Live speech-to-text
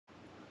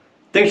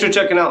Thanks for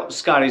checking out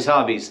Scotty's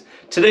Hobbies.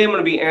 Today I'm going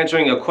to be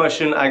answering a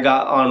question I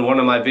got on one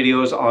of my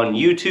videos on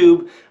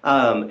YouTube.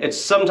 It's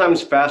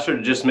sometimes faster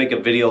to just make a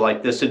video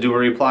like this to do a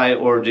reply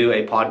or do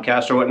a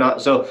podcast or whatnot.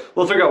 So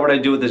we'll figure out what I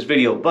do with this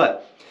video.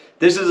 But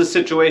this is a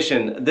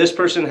situation. This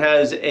person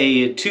has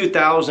a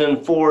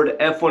 2000 Ford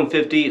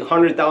F-150,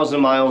 100,000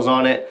 miles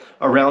on it,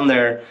 around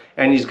there,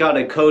 and he's got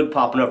a code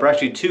popping up, or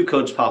actually two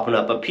codes popping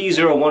up, a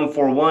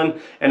P0141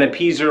 and a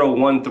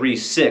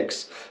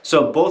P0136.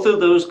 So both of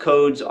those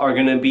codes are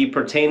going to be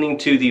pertaining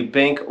to the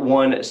Bank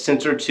 1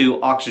 Sensor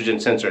 2 oxygen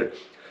sensor.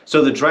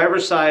 So the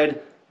driver's side,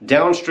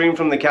 downstream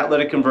from the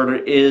catalytic converter,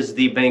 is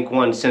the Bank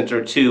 1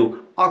 Sensor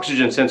 2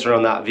 oxygen sensor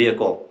on that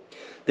vehicle.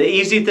 The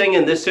easy thing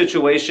in this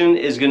situation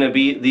is going to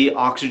be the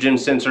oxygen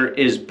sensor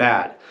is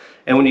bad.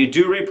 And when you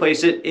do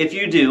replace it, if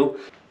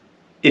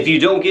you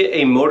don't get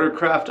a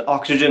Motorcraft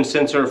oxygen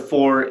sensor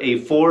for a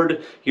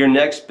Ford, your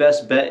next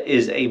best bet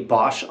is a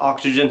Bosch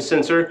oxygen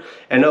sensor.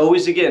 And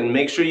always, again,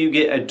 make sure you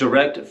get a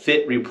direct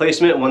fit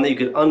replacement, one that you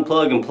can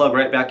unplug and plug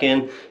right back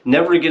in.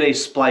 Never get a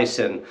splice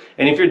in.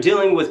 And if you're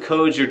dealing with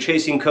codes, you're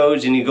chasing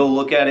codes, and you go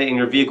look at it and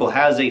your vehicle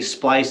has a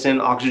splice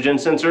in oxygen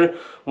sensor,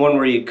 one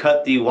where you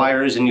cut the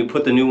wires and you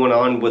put the new one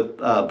on with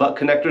butt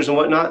connectors and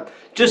whatnot,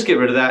 just get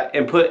rid of that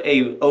and put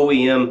a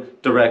OEM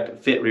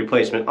direct fit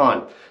replacement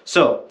on.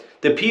 So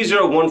the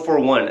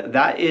P0141,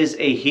 that is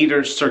a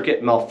heater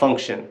circuit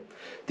malfunction.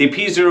 The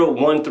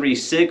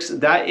P0136,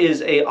 that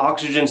is a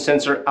oxygen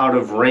sensor out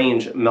of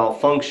range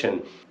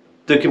malfunction.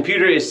 The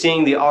computer is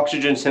seeing the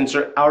oxygen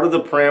sensor out of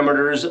the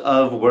parameters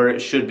of where it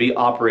should be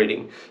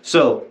operating.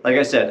 So, like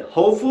I said,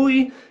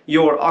 hopefully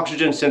your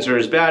oxygen sensor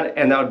is bad,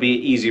 and that would be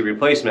an easy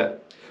replacement.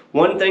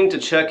 One thing to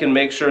check and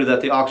make sure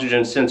that the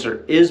oxygen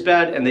sensor is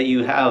bad and that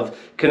you have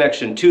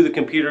connection to the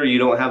computer, you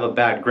don't have a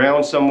bad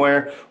ground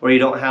somewhere, or you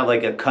don't have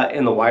like a cut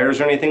in the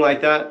wires or anything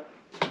like that.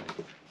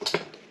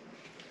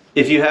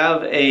 If you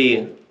have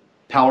a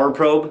power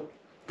probe,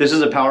 this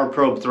is a Power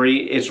Probe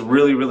 3. It's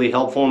really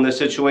helpful in this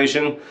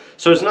situation.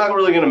 So it's not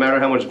really going to matter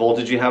how much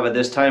voltage you have at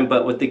this time,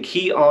 but with the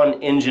key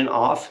on, engine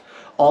off,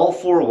 all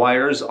four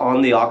wires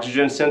on the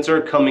oxygen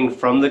sensor coming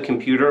from the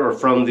computer or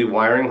from the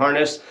wiring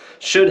harness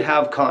should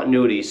have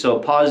continuity. So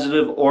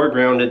positive or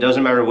ground, it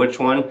doesn't matter which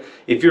one.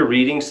 If you're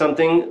reading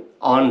something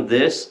on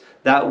this,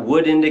 that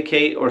would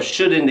indicate or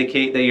should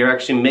indicate that you're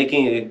actually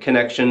making a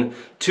connection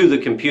to the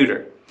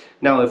computer.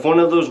 Now, if one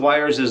of those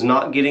wires is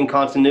not getting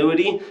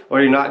continuity,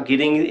 or you're not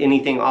getting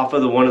anything off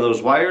of one of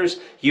those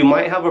wires, you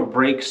might have a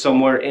break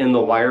somewhere in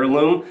the wire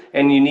loom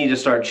and you need to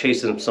start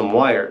chasing some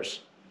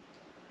wires.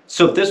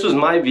 So if this was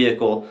my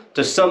vehicle,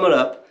 to sum it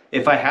up,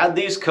 if I had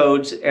these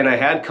codes and I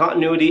had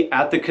continuity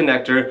at the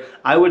connector,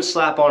 I would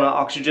slap on an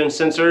oxygen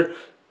sensor,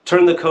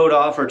 turn the code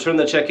off or turn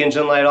the check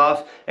engine light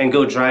off, and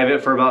go drive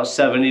it for about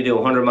 70 to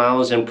 100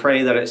 miles and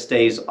pray that it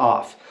stays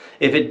off.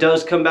 If it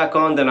does come back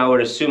on, then I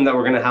would assume that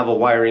we're going to have a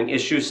wiring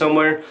issue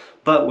somewhere.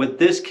 But with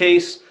this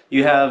case,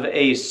 you have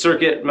a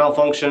circuit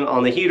malfunction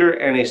on the heater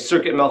and a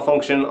circuit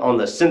malfunction on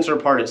the sensor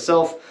part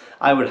itself.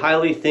 I would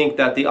highly think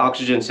that the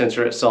oxygen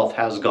sensor itself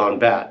has gone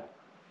bad.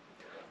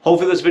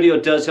 Hopefully this video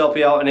does help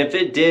you out, and if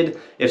it did,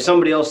 if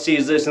somebody else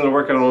sees this and they're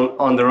working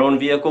on their own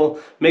vehicle,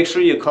 make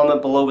sure you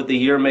comment below with the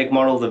year, make,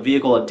 model of the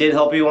vehicle it did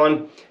help you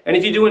on. And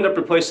if you do end up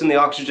replacing the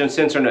oxygen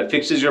sensor and it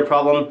fixes your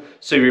problem,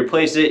 so you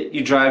replace it,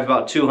 you drive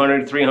about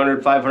 200,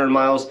 300, 500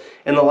 miles,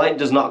 and the light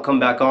does not come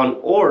back on,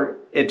 or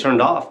it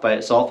turned off by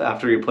itself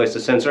after you replace the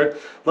sensor,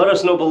 let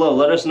us know below.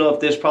 Let us know if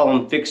this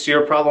problem fixed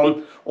your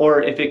problem,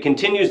 or if it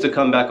continues to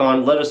come back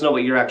on, let us know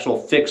what your actual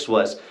fix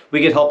was.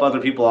 We could help other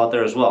people out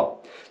there as well.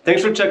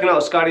 Thanks for checking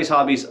out Scotty's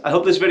Hobbies. I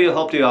hope this video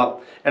helped you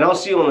out, and I'll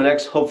see you on the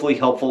next hopefully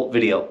helpful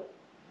video.